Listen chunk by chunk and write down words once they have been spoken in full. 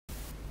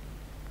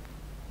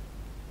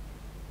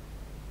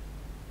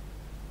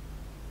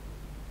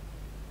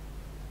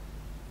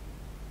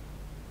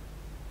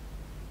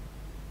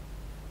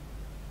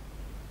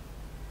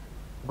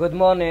Good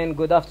morning,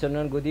 good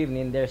afternoon, good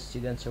evening, dear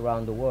students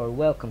around the world.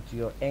 Welcome to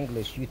your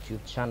English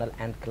YouTube channel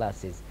and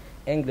classes.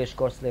 English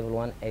course level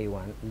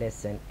 1A1,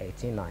 lesson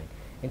 89.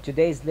 In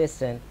today's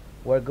lesson,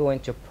 we're going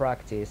to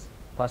practice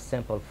past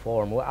simple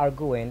form. We are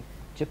going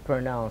to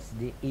pronounce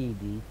the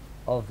ed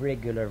of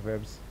regular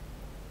verbs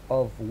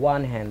of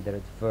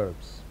 100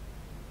 verbs.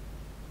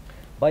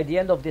 By the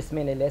end of this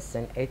mini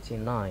lesson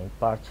 89,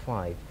 part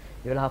 5,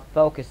 you'll have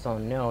focused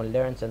on know,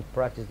 learn, and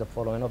practice the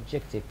following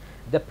objective: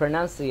 the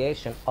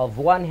pronunciation of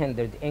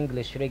 100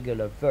 English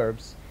regular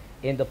verbs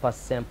in the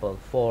past simple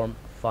form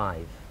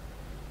 5.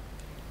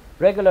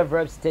 Regular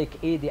verbs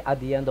take ed at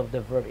the end of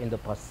the verb in the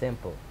past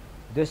simple.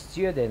 The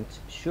student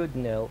should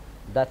know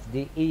that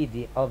the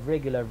ed of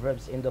regular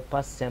verbs in the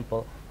past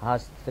simple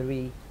has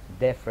 3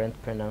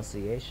 different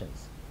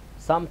pronunciations.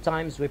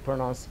 Sometimes we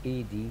pronounce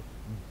ed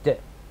d,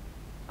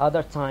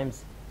 other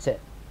times t,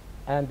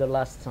 and the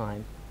last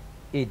time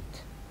id.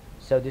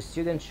 So the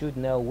student should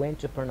know when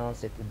to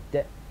pronounce it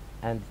d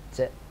and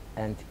t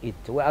and it.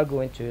 We are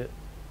going to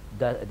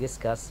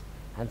discuss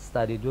and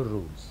study the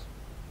rules.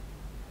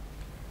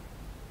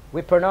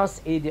 We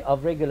pronounce ed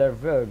of regular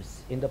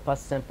verbs in the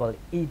past simple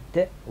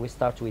id. We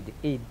start with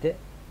id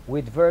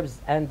with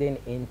verbs ending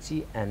in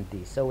t and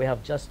d. So we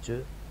have just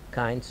 2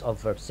 kinds of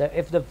verbs. So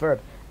if the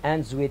verb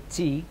ends with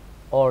t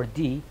or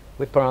d,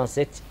 we pronounce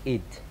it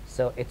id.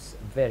 So it's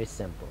very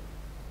simple.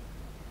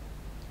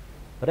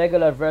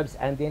 Regular verbs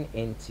ending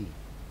in t.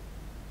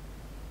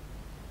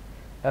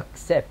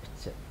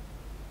 Accept.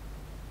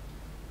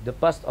 The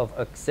past of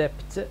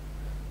accept,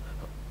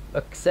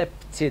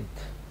 accepted,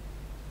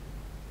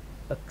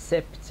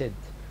 accepted.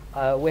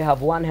 We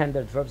have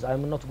 100 verbs.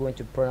 I'm not going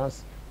to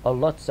pronounce a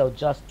lot, so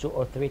just 2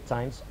 or 3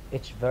 times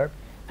each verb,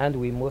 and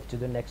we move to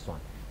the next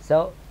one.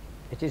 So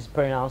it is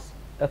pronounced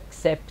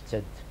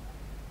accepted,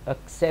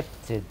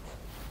 accepted.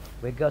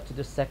 We go to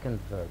the second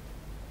verb.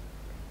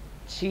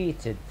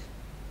 Cheated,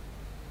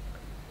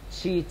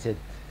 cheated,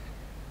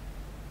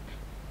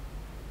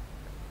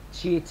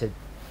 cheated.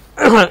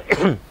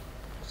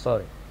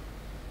 Sorry.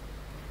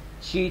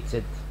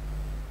 Cheated.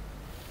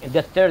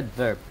 The third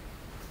verb.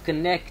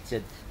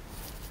 Connected,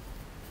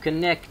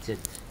 connected,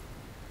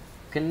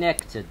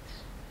 connected.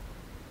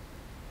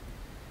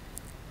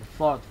 The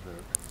fourth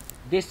verb.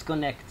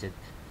 Disconnected,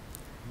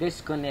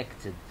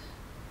 disconnected,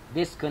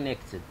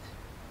 disconnected.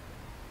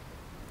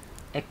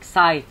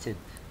 Excited,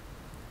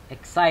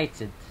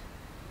 excited,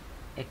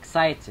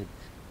 excited.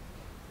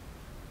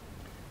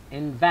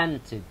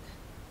 Invented,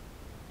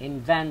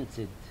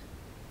 invented,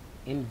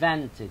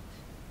 invented.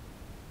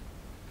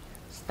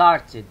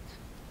 Started,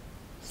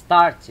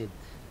 started,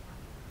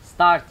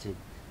 started.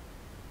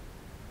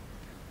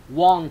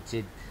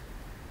 Wanted,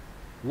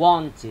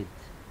 wanted,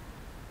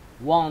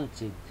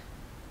 wanted.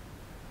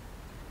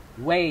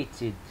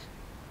 Waited,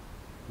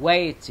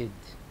 waited,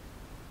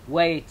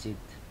 waited.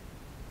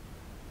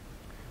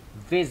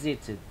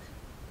 Visited,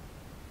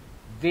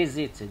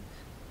 visited,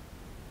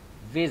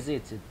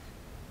 visited.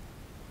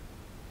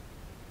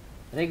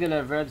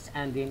 Regular verbs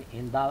ending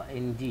in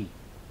d.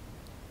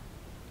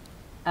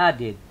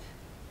 Added,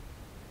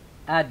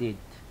 added,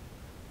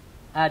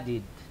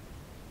 added.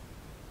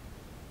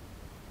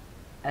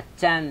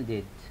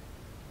 Attended,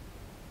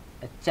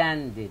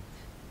 attended,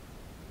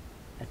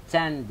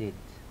 attended.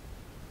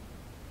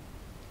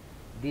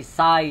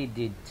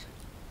 Decided,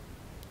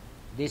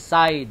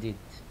 decided,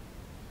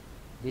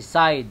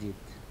 decided.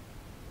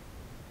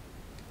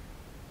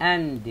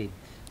 Ended,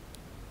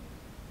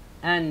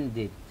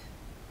 ended,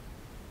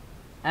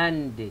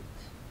 ended.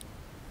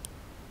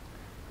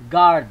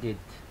 Guarded,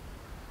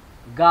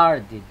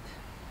 guarded,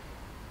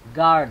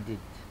 guarded.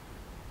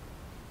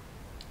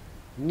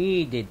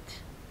 Needed,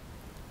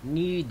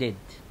 needed,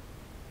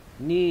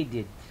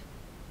 needed.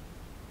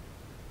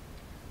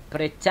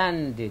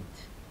 Pretended,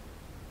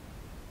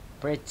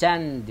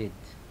 pretended,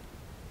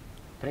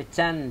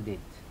 pretended.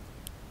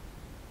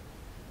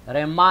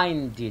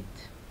 Reminded,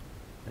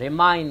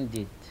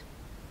 reminded,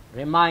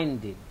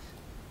 reminded.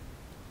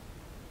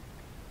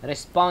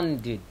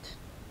 Responded,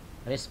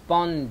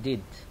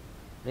 responded,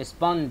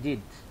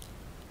 responded.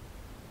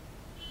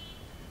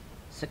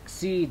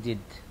 Succeeded,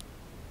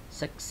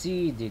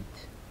 succeeded,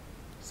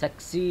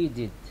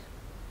 succeeded.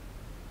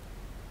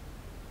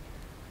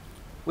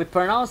 We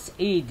pronounce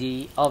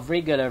ed of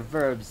regular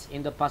verbs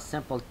in the past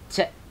simple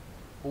t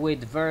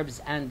with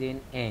verbs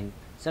ending in.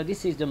 So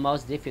this is the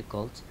most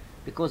difficult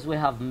because we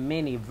have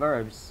many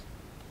verbs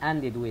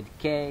ended with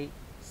k,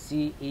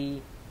 ce,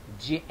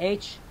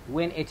 gh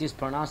when it is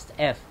pronounced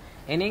f.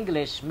 In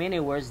English, many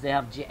words they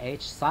have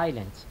gh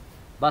silent,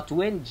 but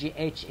when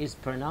gh is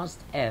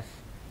pronounced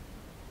f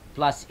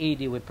plus ed,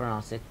 we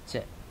pronounce it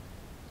t.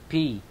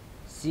 P,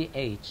 ch,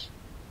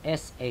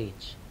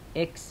 sh,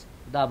 x,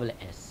 double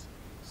s.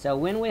 So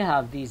when we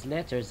have these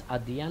letters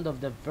at the end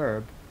of the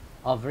verb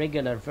of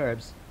regular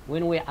verbs,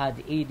 when we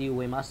add ed,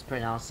 we must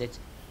pronounce it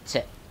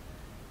t.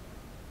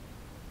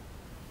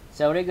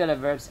 So regular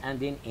verbs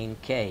ending in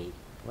k.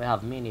 We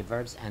have many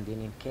verbs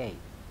ending in k.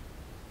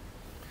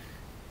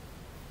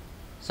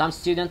 Some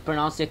students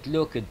pronounce it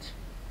looked.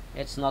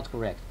 It's not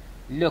correct.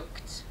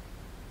 looked,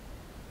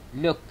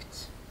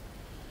 looked,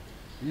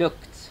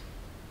 looked.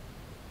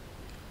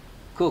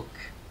 Cook,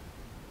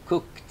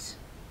 cooked,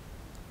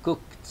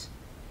 cooked,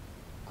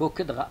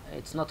 cooked.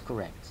 It's not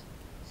correct.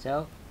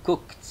 So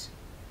cooked.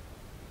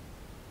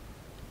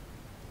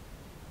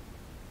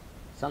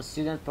 Some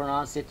students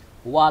pronounce it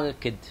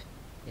walked.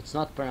 It's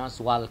not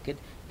pronounced walked.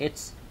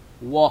 It's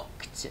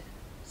walked.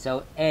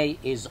 So A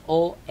is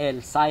O,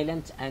 L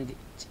silent, and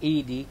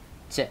ED,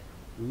 T.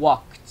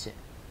 Walked.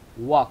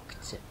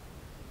 Walked.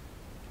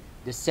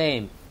 The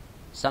same.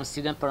 Some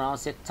students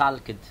pronounce it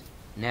talked.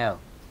 No.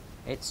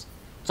 It's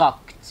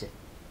talked.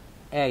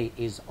 A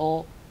is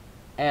O,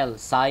 L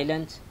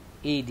silent,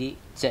 ED,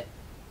 T.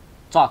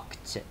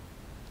 Talked.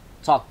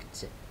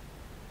 Talked.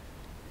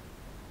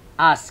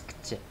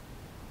 Asked.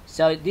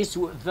 So this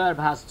verb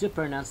has two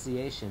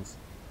pronunciations.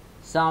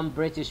 Some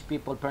British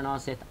people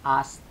pronounce it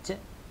asked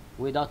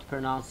without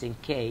pronouncing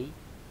K.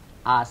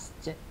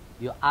 Asked.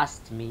 You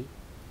asked me.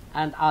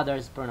 And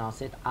others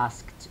pronounce it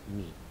asked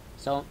me.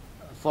 So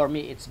for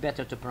me it's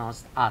better to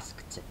pronounce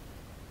asked.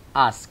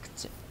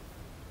 Asked.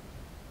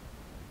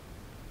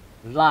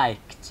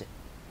 Liked.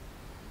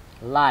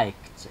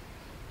 Liked.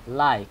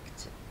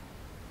 Liked.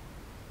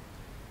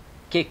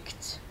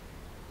 Kicked.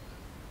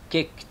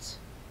 Kicked.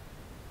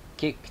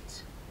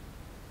 Kicked.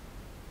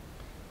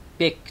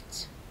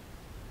 Picked.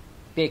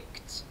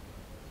 Picked.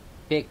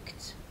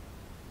 Picked.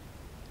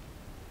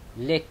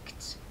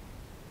 Licked.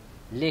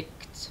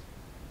 Licked.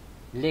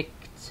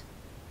 Licked.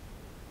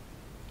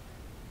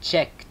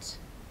 Checked.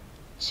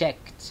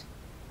 Checked.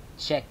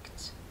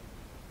 Checked.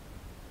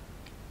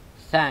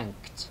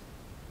 Thanked.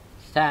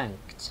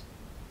 Thanked.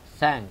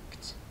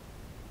 Thanked.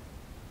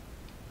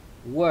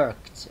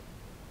 Worked.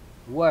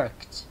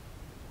 Worked.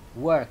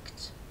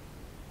 Worked.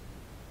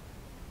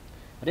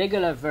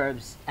 Regular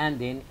verbs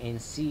ending in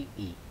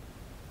CE.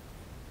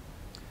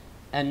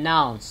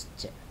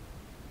 Announced.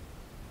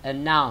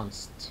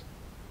 Announced.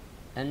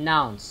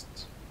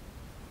 Announced.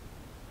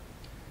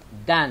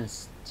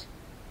 Danced.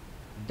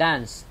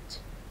 Danced.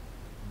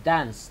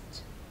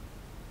 Danced.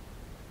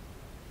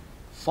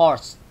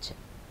 Forced.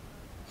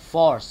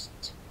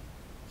 Forced.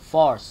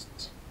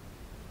 Forced.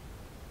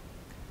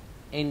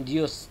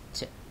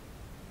 Induced.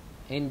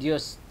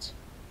 Induced.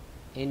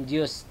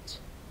 Induced.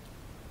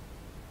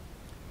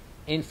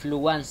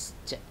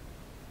 Influenced.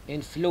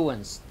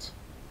 Influenced.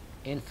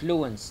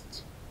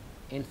 Influenced.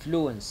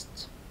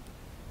 Influenced.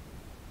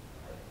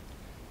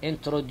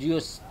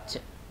 Introduced.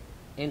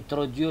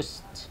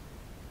 Introduced.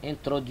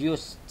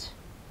 Introduced.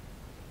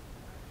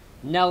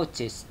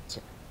 Noticed.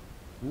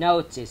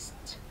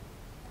 Noticed.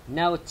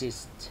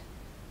 Noticed.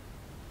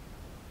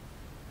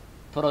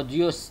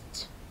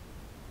 Produced.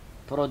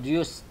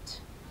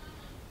 Produced.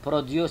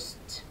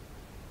 Produced.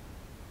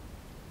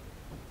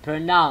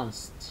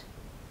 Pronounced.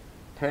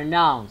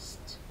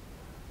 Pronounced.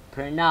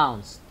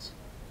 Pronounced.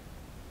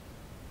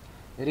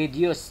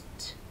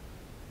 Reduced.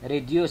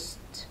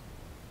 Reduced.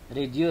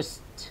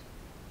 Reduced.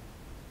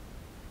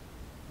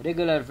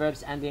 Regular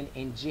verbs ending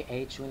in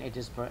GH when it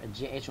is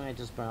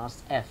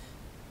pronounced F.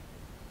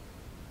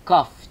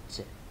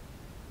 Coughed.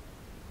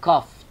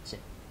 Coughed.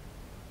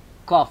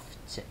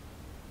 Coughed.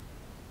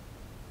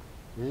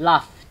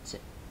 Laughed.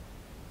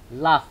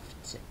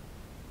 Laughed.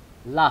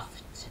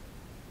 Laughed.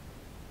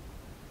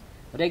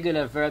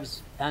 Regular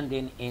verbs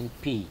ending in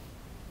P.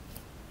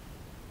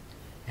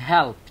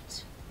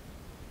 Helped.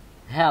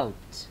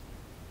 Helped.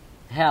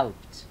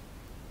 Helped.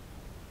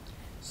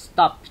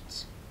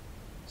 Stopped.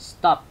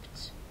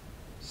 Stopped.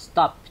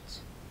 Stopped.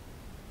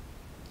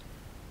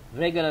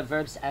 Regular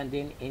verbs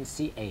ending in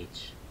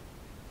CH.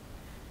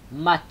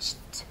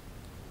 Matched.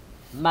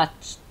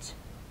 Matched.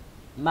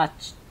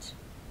 Matched.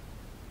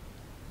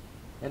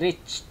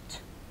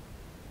 Reached.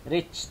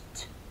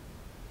 Reached.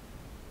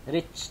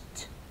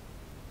 Reached.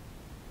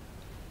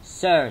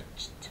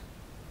 Searched.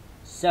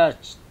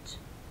 Searched.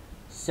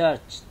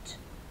 Searched.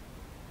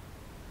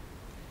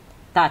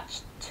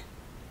 Touched.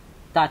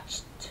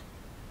 Touched.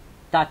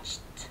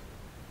 Touched.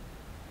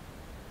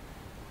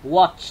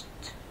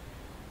 Watched.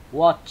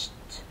 Watched.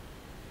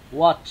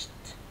 Watched.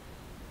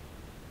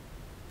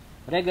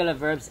 Regular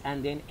verbs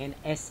ending in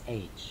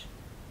SH.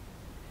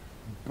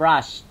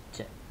 Brushed.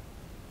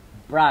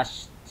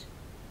 Brushed.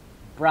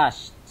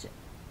 Brushed.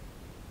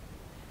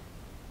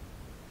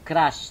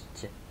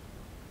 Crushed.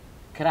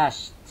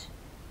 Crushed.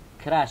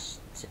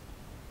 Crushed.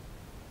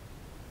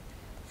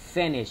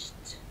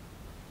 Finished.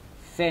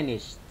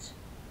 Finished.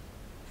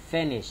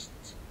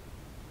 Finished.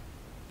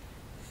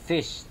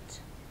 Fished.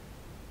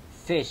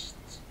 Fished.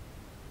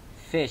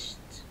 Fished.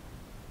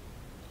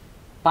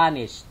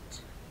 Punished.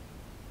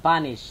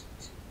 Punished.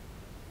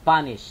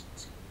 Punished.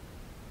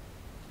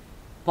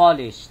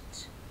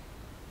 Polished.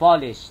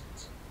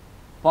 Polished.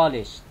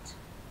 Polished.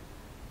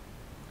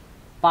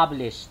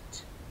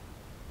 Published.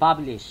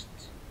 Published.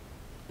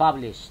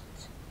 Published.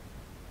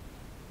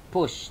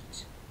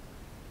 Pushed.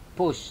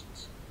 Pushed.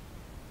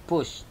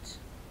 Pushed.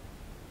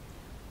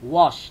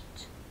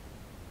 Washed.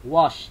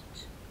 Washed.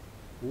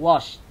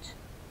 Washed.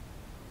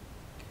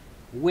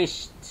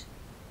 Wished.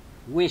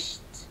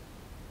 Wished.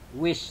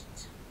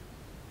 Wished.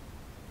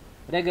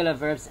 Regular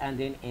verbs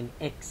ending in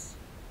x.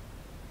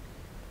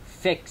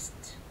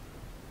 Fixed,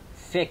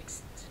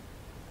 fixed,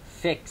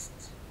 fixed.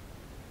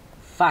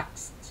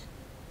 Faxed,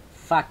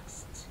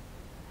 faxed,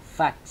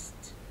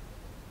 faxed.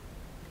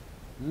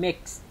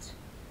 Mixed,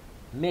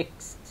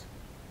 mixed,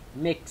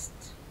 mixed.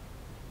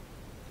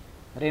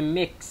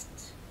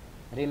 Remixed,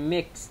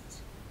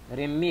 remixed,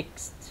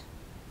 remixed.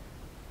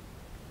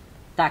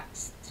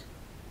 Taxed,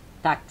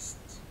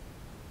 taxed,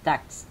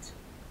 taxed.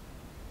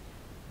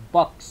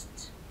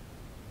 Boxed,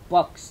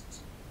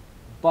 boxed,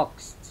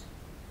 boxed.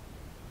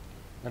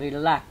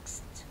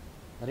 Relaxed,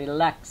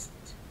 relaxed,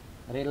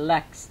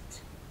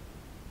 relaxed.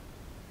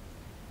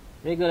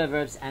 Regular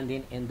verbs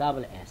ending in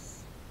double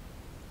S.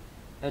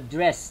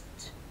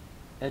 Addressed,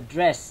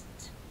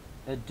 addressed,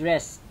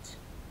 addressed.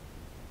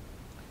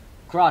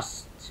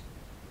 Crossed,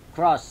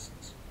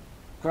 crossed,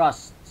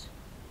 crossed.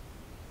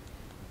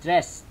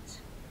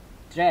 Dressed,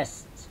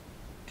 dressed,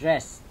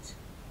 dressed.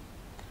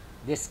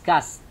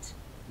 Discussed,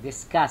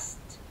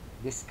 discussed,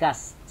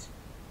 discussed.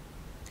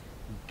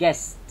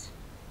 Guest,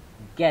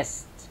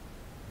 guest,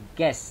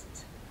 guest.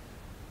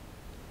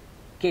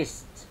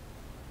 Kissed,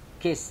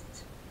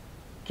 kissed,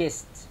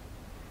 kissed.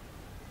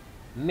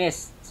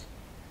 Missed,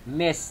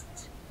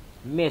 missed,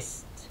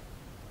 missed.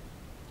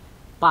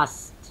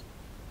 Passed,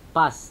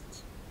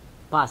 passed,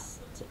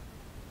 passed.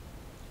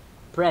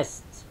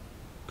 Pressed,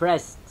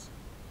 pressed,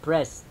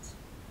 pressed.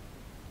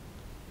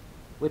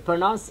 We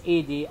pronounce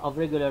ed of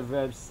regular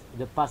verbs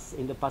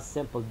in the past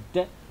simple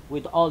d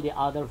with all the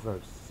other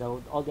verbs.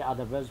 So all the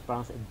other verbs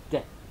pronounce d.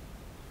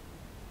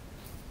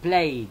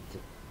 Played,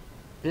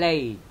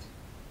 played,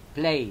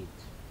 played.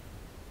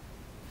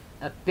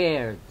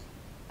 Appeared,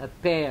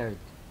 appeared,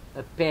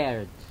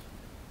 appeared.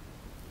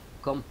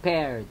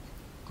 Compared,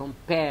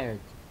 compared,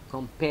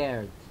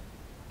 compared.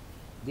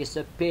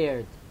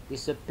 Disappeared,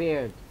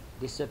 disappeared,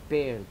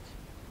 disappeared.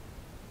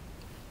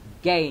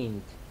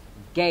 Gained,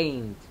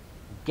 gained,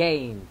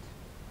 gained.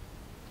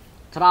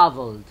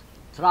 Traveled,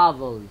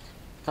 traveled,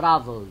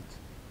 traveled.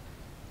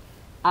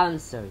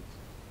 Answered,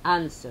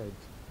 answered,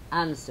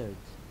 answered.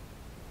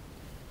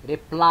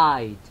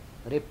 Replied,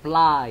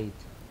 replied,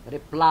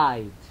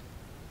 replied.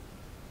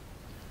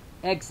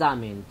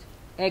 Examined,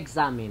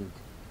 examined,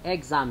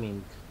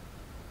 examined.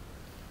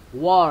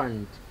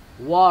 Warned,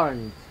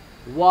 warned,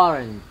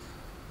 warned.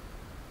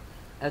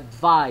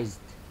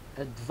 Advised,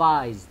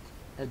 advised,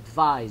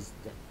 advised.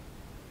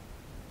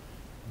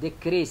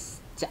 Decreased.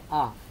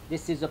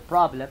 This is a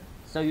problem,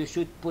 so you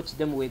should put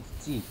them with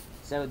T.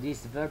 So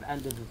this verb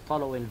and the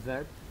following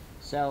verb.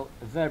 So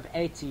verb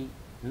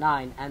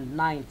 89 and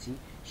 90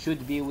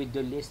 should be with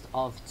the list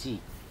of T.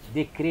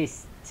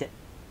 Decreased,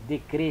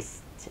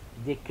 decreased,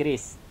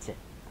 decreased.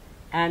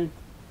 And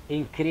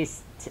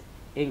increased,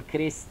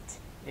 increased,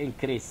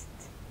 increased.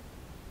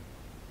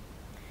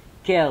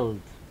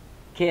 Killed,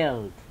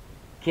 killed,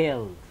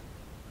 killed.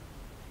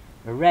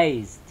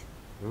 Raised,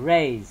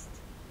 raised,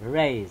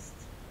 raised.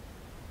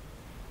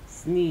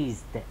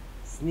 Sneezed,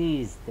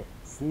 sneezed,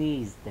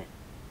 sneezed.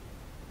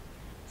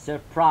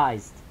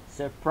 Surprised,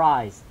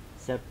 surprised,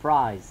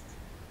 surprised.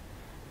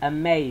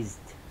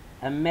 Amazed,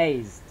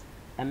 amazed,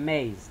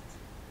 amazed.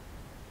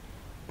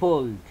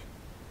 Pulled,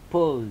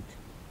 pulled,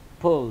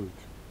 pulled.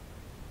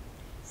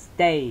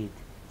 Stayed,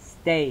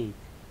 stayed,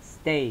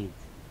 stayed.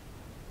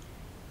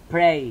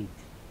 Prayed,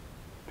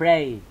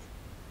 prayed,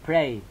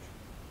 prayed.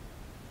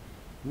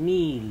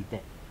 Kneeled,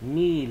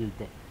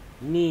 kneeled,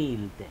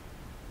 kneeled.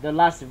 The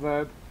last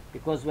verb,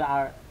 because we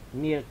are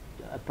near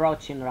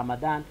approaching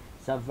Ramadan,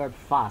 so verb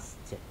fast.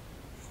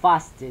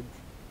 Fasted,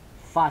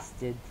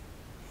 fasted,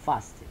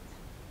 fasted.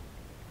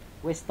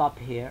 We stop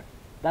here.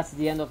 That's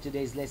the end of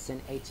today's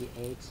lesson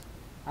 88.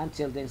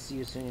 Until then, see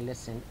you soon in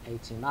lesson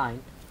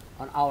 89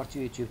 on our two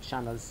YouTube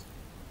channels,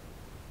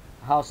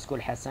 House School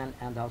Hassane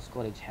and House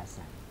College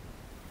Hassane.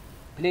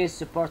 Please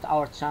support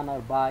our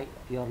channel by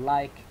your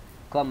like,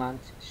 comment,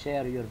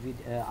 share your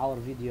our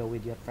video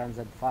with your friends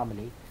and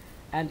family.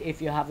 And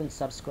if you haven't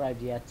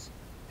subscribed yet,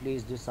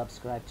 please do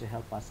subscribe to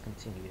help us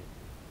continue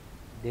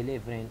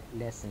delivering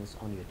lessons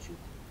on YouTube.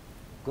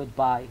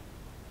 Goodbye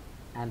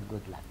and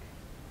good luck.